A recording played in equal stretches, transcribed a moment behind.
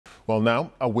Well,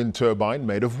 now a wind turbine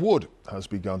made of wood has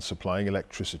begun supplying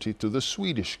electricity to the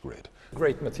Swedish grid.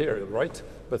 Great material, right?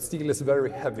 But steel is very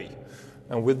heavy.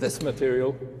 And with this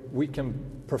material, we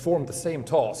can perform the same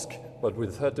task, but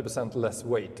with 30% less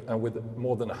weight and with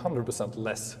more than 100%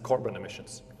 less carbon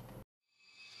emissions.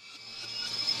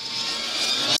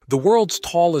 The world's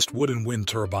tallest wooden wind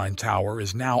turbine tower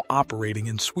is now operating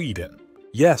in Sweden.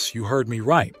 Yes, you heard me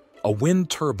right. A wind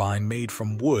turbine made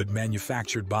from wood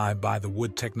manufactured by the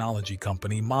wood technology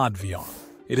company Modvion.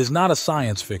 It is not a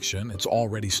science fiction. It's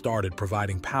already started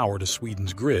providing power to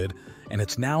Sweden's grid, and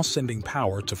it's now sending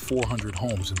power to 400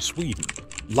 homes in Sweden.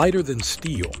 Lighter than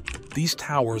steel, these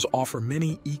towers offer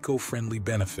many eco-friendly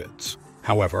benefits.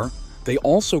 However, they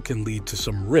also can lead to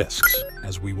some risks,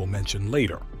 as we will mention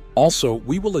later. Also,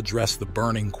 we will address the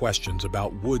burning questions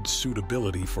about wood's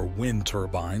suitability for wind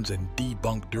turbines and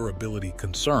debunk durability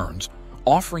concerns,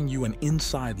 offering you an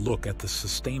inside look at the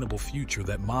sustainable future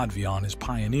that Modvion is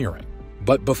pioneering.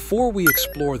 But before we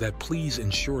explore that, please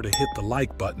ensure to hit the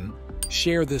like button,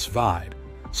 share this vibe,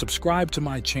 subscribe to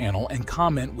my channel, and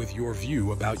comment with your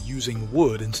view about using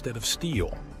wood instead of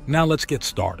steel. Now let's get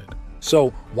started.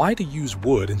 So, why to use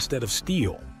wood instead of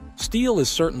steel? Steel is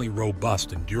certainly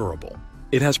robust and durable.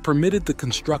 It has permitted the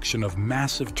construction of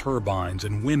massive turbines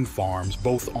and wind farms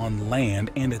both on land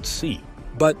and at sea.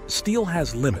 But steel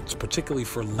has limits, particularly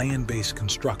for land-based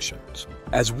constructions.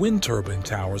 As wind turbine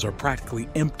towers are practically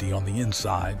empty on the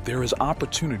inside, there is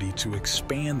opportunity to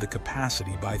expand the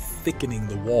capacity by thickening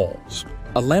the walls.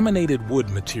 A laminated wood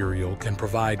material can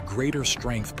provide greater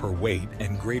strength per weight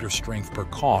and greater strength per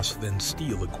cost than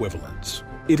steel equivalents.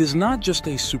 It is not just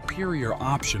a superior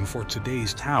option for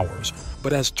today's towers,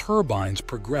 but as turbines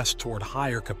progress toward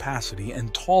higher capacity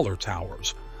and taller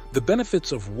towers, the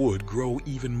benefits of wood grow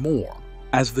even more.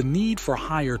 As the need for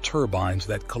higher turbines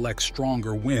that collect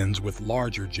stronger winds with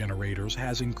larger generators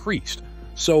has increased,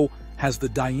 so has the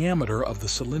diameter of the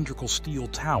cylindrical steel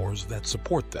towers that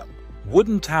support them.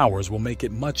 Wooden towers will make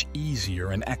it much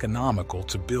easier and economical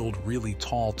to build really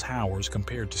tall towers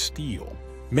compared to steel.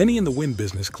 Many in the wind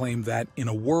business claim that in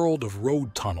a world of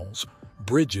road tunnels,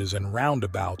 bridges, and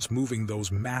roundabouts, moving those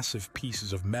massive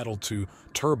pieces of metal to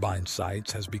turbine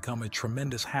sites has become a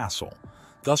tremendous hassle,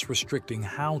 thus restricting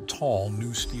how tall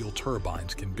new steel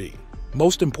turbines can be.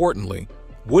 Most importantly,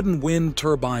 wooden wind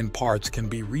turbine parts can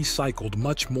be recycled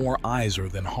much more easier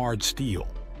than hard steel.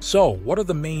 So, what are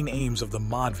the main aims of the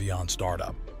Modvion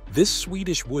startup? This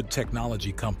Swedish wood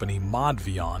technology company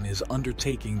Modvion is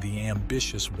undertaking the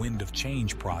ambitious Wind of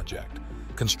Change project,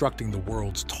 constructing the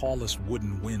world's tallest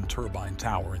wooden wind turbine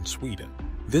tower in Sweden.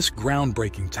 This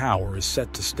groundbreaking tower is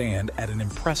set to stand at an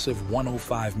impressive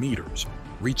 105 meters,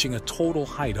 reaching a total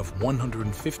height of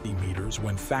 150 meters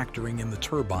when factoring in the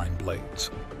turbine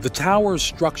blades. The tower's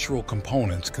structural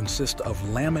components consist of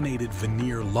laminated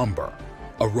veneer lumber,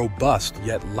 a robust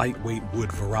yet lightweight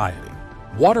wood variety.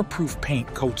 Waterproof paint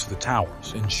coats the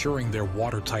towers, ensuring their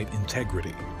watertight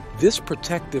integrity. This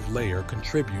protective layer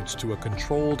contributes to a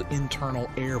controlled internal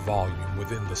air volume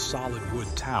within the solid wood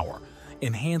tower,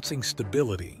 enhancing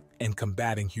stability and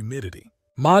combating humidity.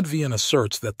 Modvion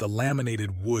asserts that the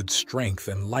laminated wood's strength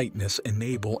and lightness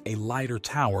enable a lighter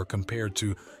tower compared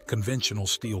to conventional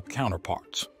steel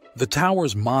counterparts. The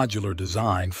tower's modular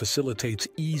design facilitates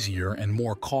easier and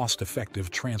more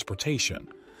cost-effective transportation,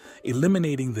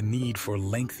 eliminating the need for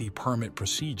lengthy permit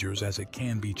procedures as it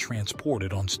can be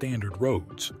transported on standard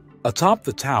roads. Atop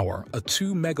the tower, a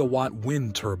 2-megawatt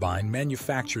wind turbine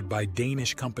manufactured by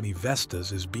Danish company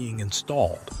Vestas is being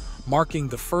installed, marking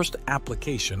the first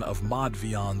application of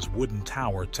Modvion's wooden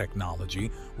tower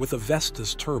technology with a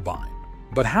Vestas turbine.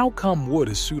 But how come wood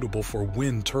is suitable for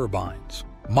wind turbines?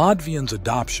 Modvion's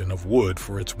adoption of wood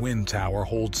for its wind tower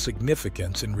holds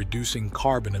significance in reducing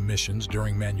carbon emissions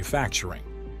during manufacturing.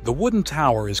 The wooden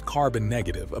tower is carbon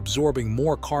negative, absorbing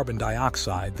more carbon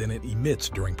dioxide than it emits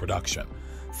during production,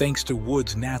 thanks to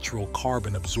wood's natural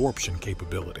carbon absorption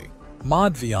capability.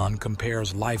 Modvion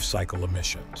compares life cycle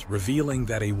emissions, revealing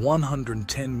that a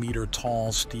 110-meter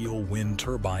tall steel wind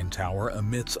turbine tower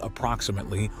emits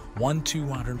approximately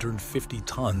 1,250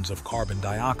 tons of carbon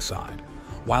dioxide,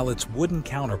 while its wooden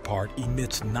counterpart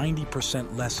emits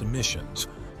 90% less emissions,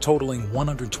 totaling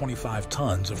 125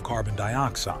 tons of carbon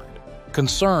dioxide.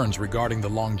 Concerns regarding the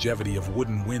longevity of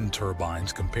wooden wind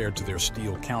turbines compared to their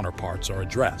steel counterparts are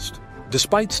addressed.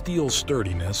 Despite steel's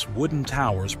sturdiness, wooden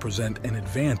towers present an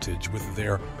advantage with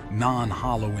their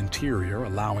non-hollow interior,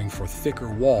 allowing for thicker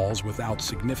walls without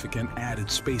significant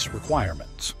added space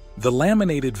requirements. The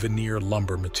laminated veneer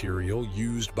lumber material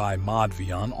used by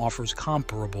Modvion offers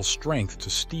comparable strength to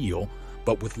steel,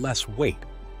 but with less weight,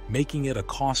 making it a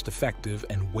cost-effective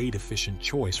and weight-efficient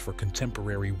choice for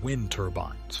contemporary wind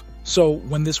turbines. So,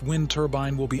 when this wind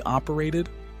turbine will be operated?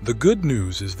 The good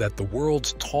news is that the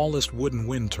world's tallest wooden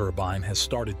wind turbine has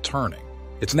started turning.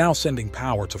 It's now sending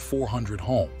power to 400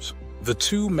 homes. The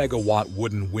 2-megawatt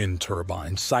wooden wind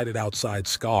turbine, sited outside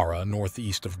Skara,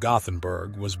 northeast of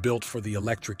Gothenburg, was built for the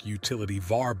electric utility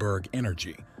Varberg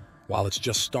Energy, while it's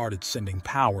just started sending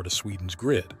power to Sweden's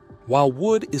grid. While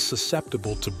wood is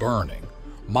susceptible to burning,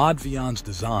 Modvion's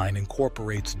design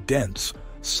incorporates dense,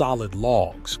 solid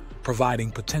logs,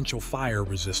 providing potential fire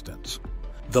resistance.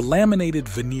 The laminated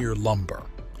veneer lumber,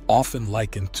 often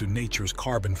likened to nature's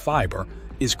carbon fiber,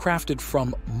 is crafted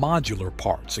from modular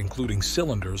parts, including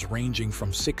cylinders ranging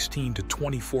from 16 to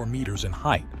 24 meters in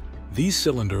height. These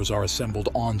cylinders are assembled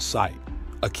on-site,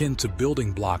 akin to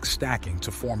building block stacking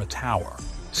to form a tower.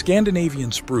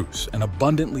 Scandinavian spruce, an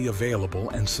abundantly available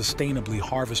and sustainably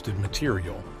harvested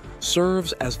material,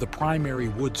 serves as the primary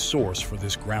wood source for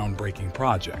this groundbreaking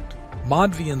project.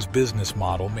 Modvion's business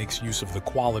model makes use of the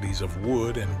qualities of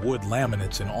wood and wood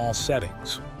laminates in all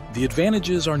settings. The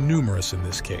advantages are numerous in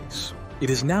this case. It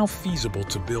is now feasible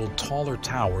to build taller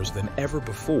towers than ever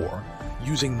before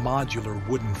using modular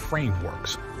wooden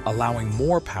frameworks, allowing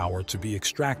more power to be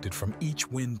extracted from each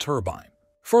wind turbine.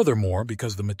 Furthermore,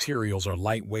 because the materials are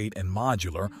lightweight and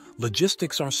modular,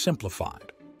 logistics are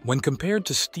simplified. When compared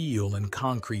to steel and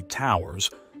concrete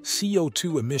towers,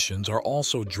 CO2 emissions are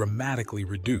also dramatically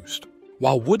reduced.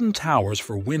 While wooden towers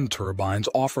for wind turbines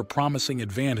offer promising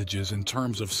advantages in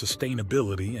terms of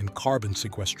sustainability and carbon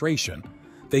sequestration,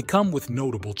 they come with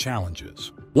notable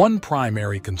challenges. One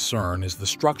primary concern is the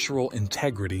structural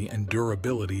integrity and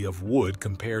durability of wood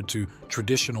compared to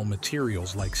traditional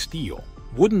materials like steel.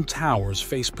 Wooden towers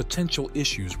face potential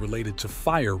issues related to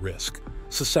fire risk,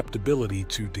 susceptibility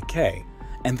to decay,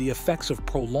 and the effects of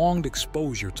prolonged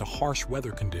exposure to harsh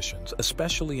weather conditions,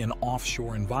 especially in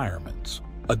offshore environments.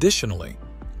 Additionally,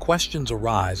 questions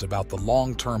arise about the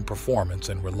long-term performance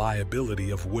and reliability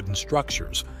of wooden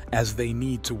structures, as they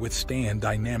need to withstand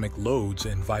dynamic loads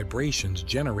and vibrations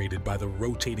generated by the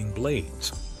rotating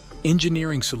blades.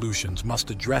 Engineering solutions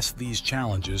must address these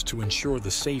challenges to ensure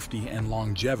the safety and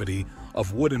longevity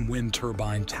of wooden wind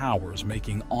turbine towers,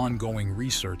 making ongoing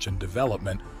research and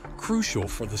development crucial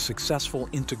for the successful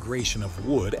integration of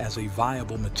wood as a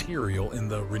viable material in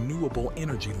the renewable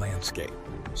energy landscape.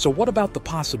 So what about the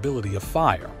possibility of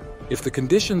fire? If the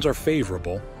conditions are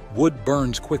favorable, wood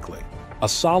burns quickly. A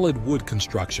solid wood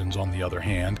construction, on the other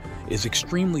hand, is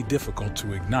extremely difficult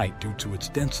to ignite due to its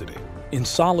density. In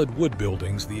solid wood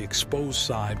buildings, the exposed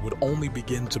side would only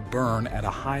begin to burn at a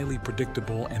highly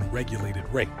predictable and regulated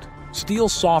rate. Steel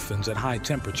softens at high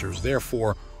temperatures,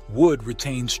 therefore, wood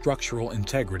retains structural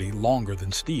integrity longer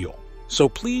than steel. So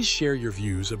please share your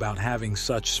views about having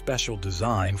such special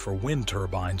design for wind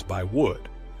turbines by wood.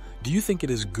 Do you think it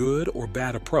is good or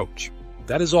bad approach?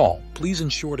 That is all. Please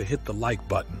ensure to hit the like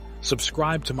button,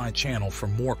 subscribe to my channel for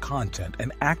more content,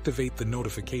 and activate the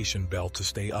notification bell to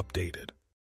stay updated.